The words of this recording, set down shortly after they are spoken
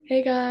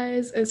Hey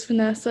guys, it's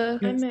Vanessa,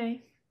 I'm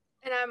May.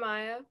 And I'm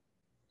Maya.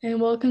 and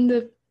welcome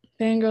to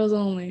Fangirls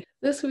Only.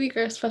 This week,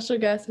 our special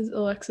guest is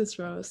Alexis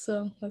Rose,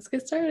 so let's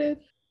get started.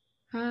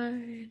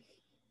 Hi.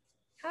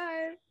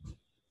 Hi.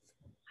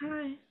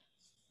 Hi.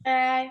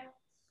 Hey,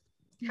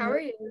 How are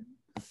you?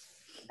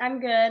 I'm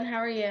good. How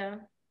are you?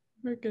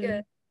 We're good.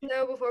 Good.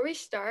 So before we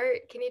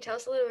start, can you tell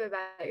us a little bit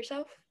about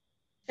yourself?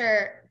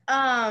 Sure.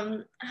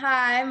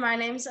 Hi, my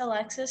name's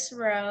Alexis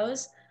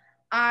Rose.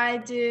 I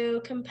do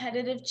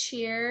competitive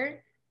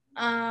cheer.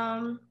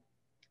 I'm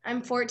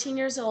 14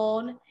 years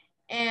old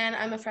and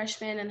I'm a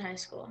freshman in high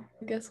school.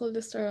 I guess we'll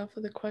just start off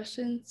with a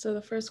question. So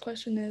the first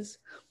question is,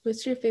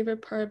 what's your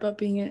favorite part about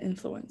being an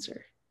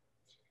influencer?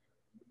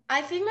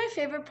 I think my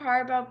favorite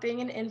part about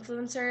being an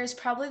influencer is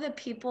probably the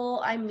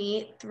people I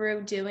meet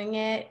through doing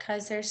it,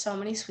 because there's so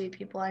many sweet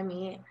people I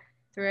meet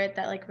through it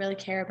that like really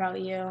care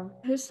about you.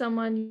 Who's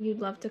someone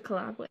you'd love to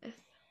collab with?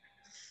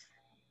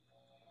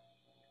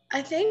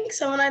 I think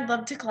someone I'd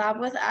love to collab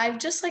with. I've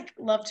just like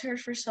loved her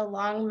for so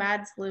long,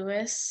 Mads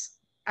Lewis.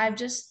 I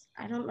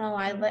don't know.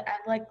 I've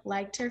like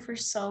liked her for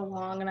so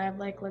long, and I've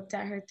like looked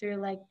at her through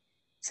like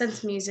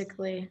since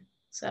Musically.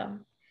 So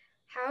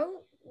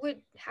How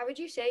would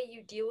you say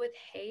you deal with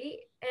hate,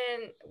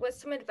 and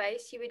what's some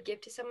advice you would give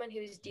to someone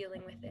who's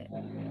dealing with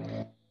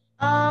it?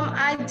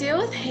 I deal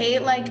with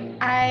hate like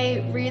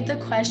I read the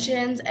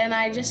questions and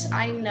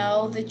I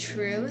know the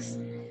truth.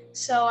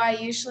 So I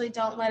usually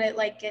don't let it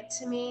like get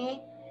to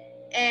me,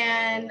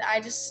 and I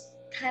just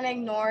kind of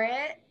ignore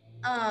it.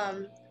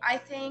 I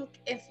think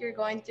if you're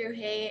going through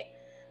hate,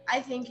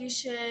 I think you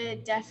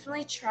should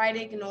definitely try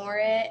to ignore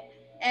it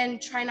and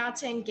try not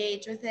to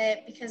engage with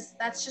it, because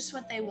that's just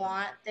what they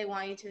want. They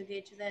want you to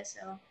engage with it,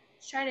 so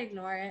just try to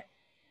ignore it.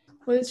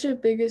 What is your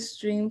biggest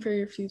dream for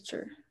your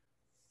future?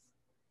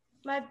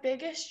 My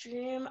biggest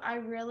dream, I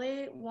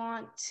really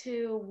want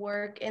to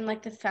work in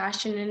like the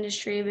fashion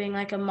industry, being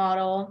like a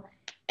model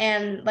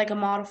and like a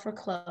model for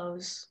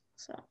clothes.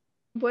 So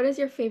What is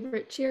your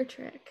favorite cheer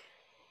trick?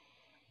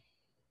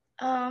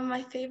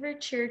 my favorite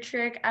cheer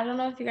trick, I don't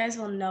know if you guys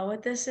will know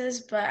what this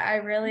is, but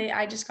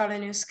I just got a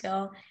new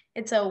skill.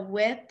 It's a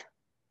whip,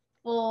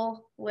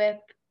 full whip,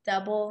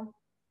 double.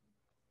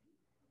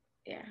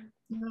 Yeah.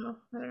 No,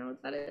 I don't know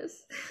what that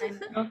is. I know.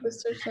 I'll have to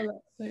search that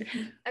up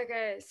later.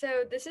 Okay,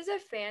 so this is a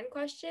fan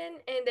question,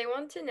 and they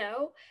want to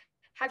know,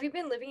 have you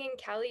been living in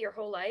Cali your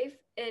whole life?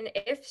 And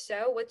if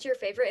so, what's your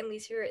favorite and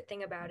least favorite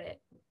thing about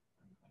it?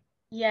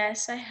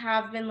 Yes, I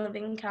have been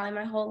living in Cali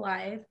my whole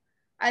life.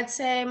 I'd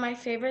say my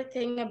favorite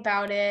thing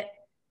about it,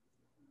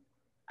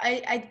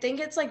 I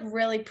think it's like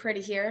really pretty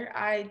here.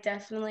 I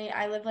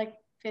live like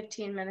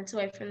 15 minutes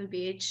away from the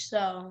beach,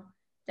 so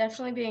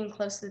definitely being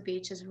close to the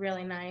beach is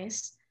really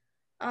nice.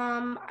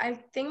 I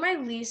think my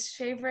least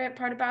favorite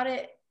part about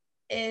it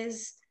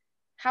is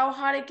how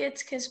hot it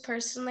gets, because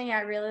personally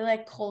I really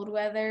like cold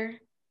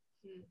weather,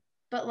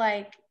 but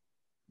like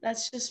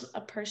that's just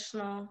a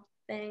personal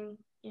thing,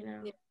 you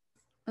know.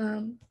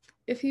 Yeah.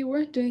 If you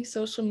weren't doing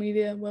social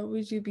media, what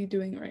would you be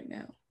doing right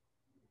now?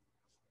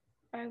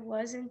 If I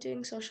wasn't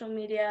doing social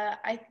media,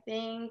 I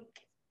think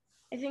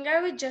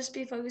I would just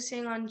be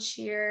focusing on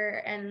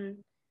cheer and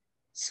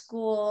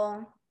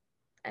school,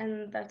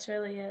 and that's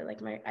really it.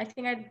 Like I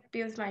think I'd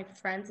be with my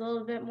friends a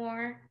little bit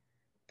more,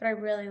 but I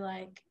really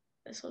like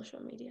the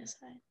social media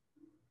side.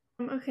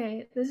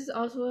 Okay, this is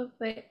also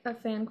a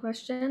fan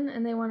question,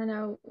 and they want to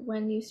know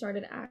when you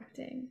started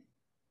acting.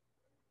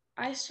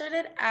 I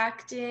started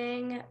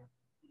acting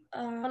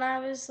when I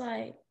was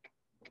like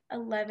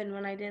 11,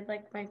 when I did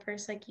like my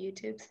first like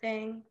YouTube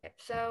thing.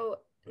 So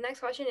next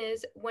question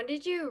is, when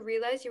did you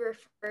realize you were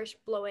first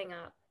blowing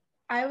up?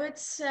 I would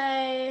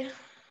say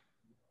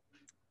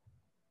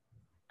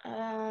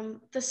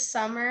the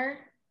summer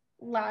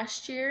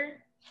last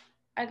year.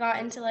 I got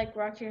into like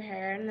Rock Your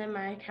Hair, and then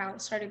my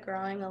account started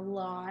growing a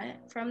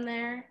lot from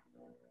there.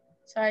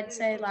 So I'd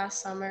say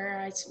last summer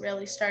I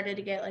really started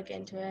to get like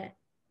into it.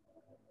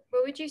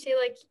 What would you say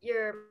like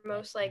your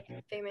most like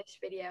famous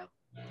video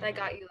that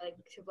got you like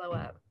to blow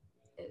up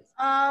is?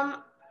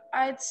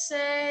 I'd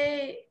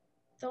say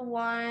the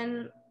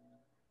one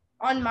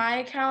on my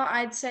account,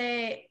 I'd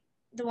say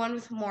the one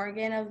with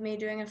Morgan of me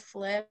doing a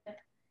flip.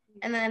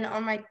 And then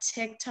on my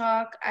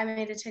TikTok, I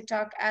made a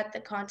TikTok at the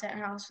content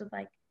house with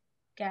like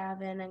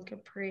Gavin and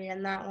Capri,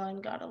 and that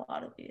one got a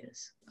lot of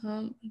views.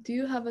 Do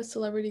you have a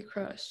celebrity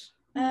crush?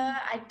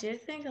 I do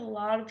think a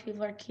lot of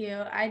people are cute.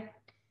 I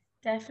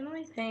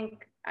definitely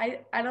think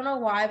I don't know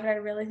why, but I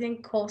really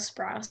think Cole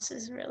Sprouse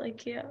is really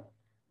cute.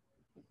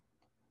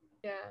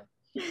 Yeah.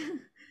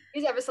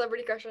 You have a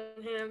celebrity crush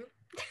on him.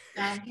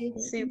 Yeah,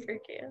 he's super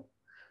cute.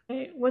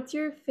 Okay, what's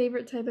your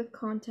favorite type of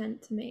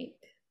content to make?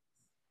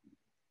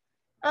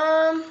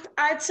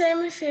 I'd say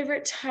my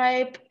favorite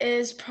type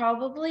is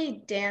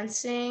probably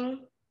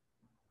dancing.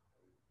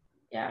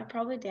 Yeah,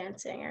 probably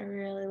dancing. I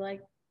really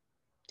like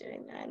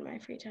doing that in my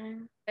free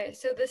time. Okay,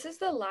 so this is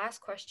the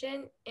last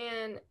question,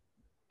 and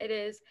it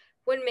is,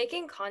 when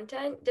making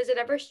content, does it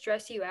ever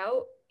stress you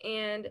out?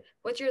 And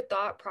what's your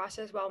thought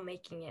process while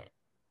making it?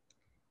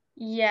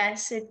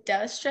 Yes, it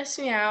does stress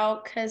me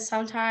out because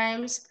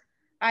sometimes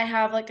I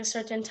have like a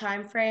certain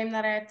time frame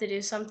that I have to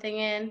do something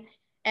in.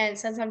 And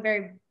since I'm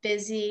very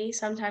busy,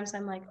 sometimes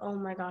I'm like, oh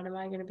my God, am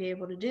I going to be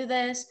able to do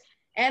this?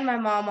 And my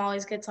mom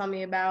always gets on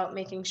me about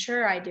making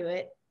sure I do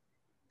it.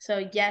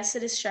 So yes,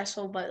 it is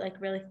stressful, but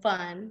like really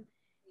fun.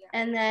 Yeah.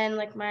 And then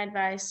like my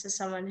advice to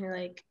someone who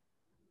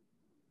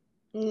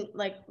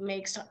like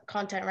makes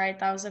content, right?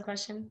 That was the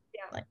question.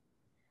 Yeah. Like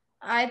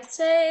I'd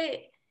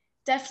say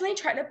definitely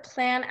try to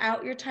plan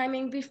out your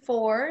timing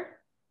before.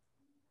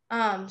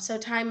 So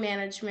time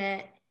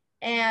management,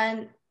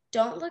 and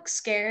don't look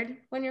scared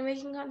when you're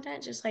making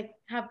content. Just like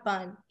have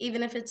fun,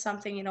 even if it's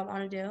something you don't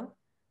want to do.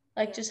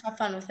 Like Yeah. just have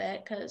fun with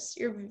it because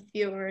your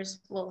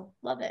viewers will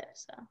love it.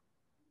 So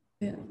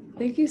Yeah.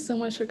 Thank you so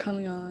much for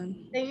coming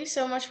on. thank you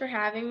so much for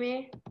having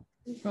me.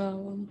 No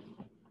problem.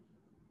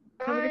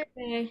 Have a Bye. good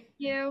day. Thank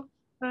you.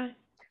 Bye.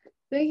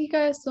 Thank you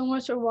guys so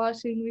much for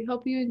watching. We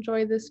hope you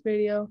enjoyed this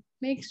video.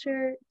 Make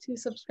sure to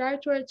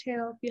subscribe to our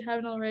channel if you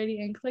haven't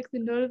already and click the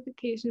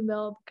notification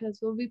bell because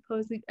we'll be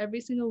posting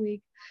every single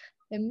week.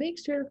 And make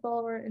sure to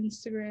follow our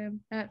Instagram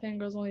at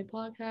Fangirls Only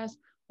Podcast.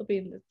 It'll be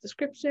in the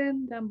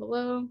description down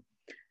below.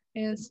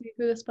 And see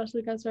who the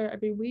special guests are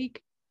every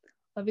week.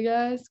 Love you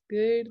guys.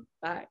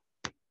 Goodbye.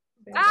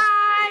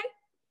 Bye.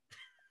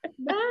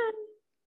 Bye.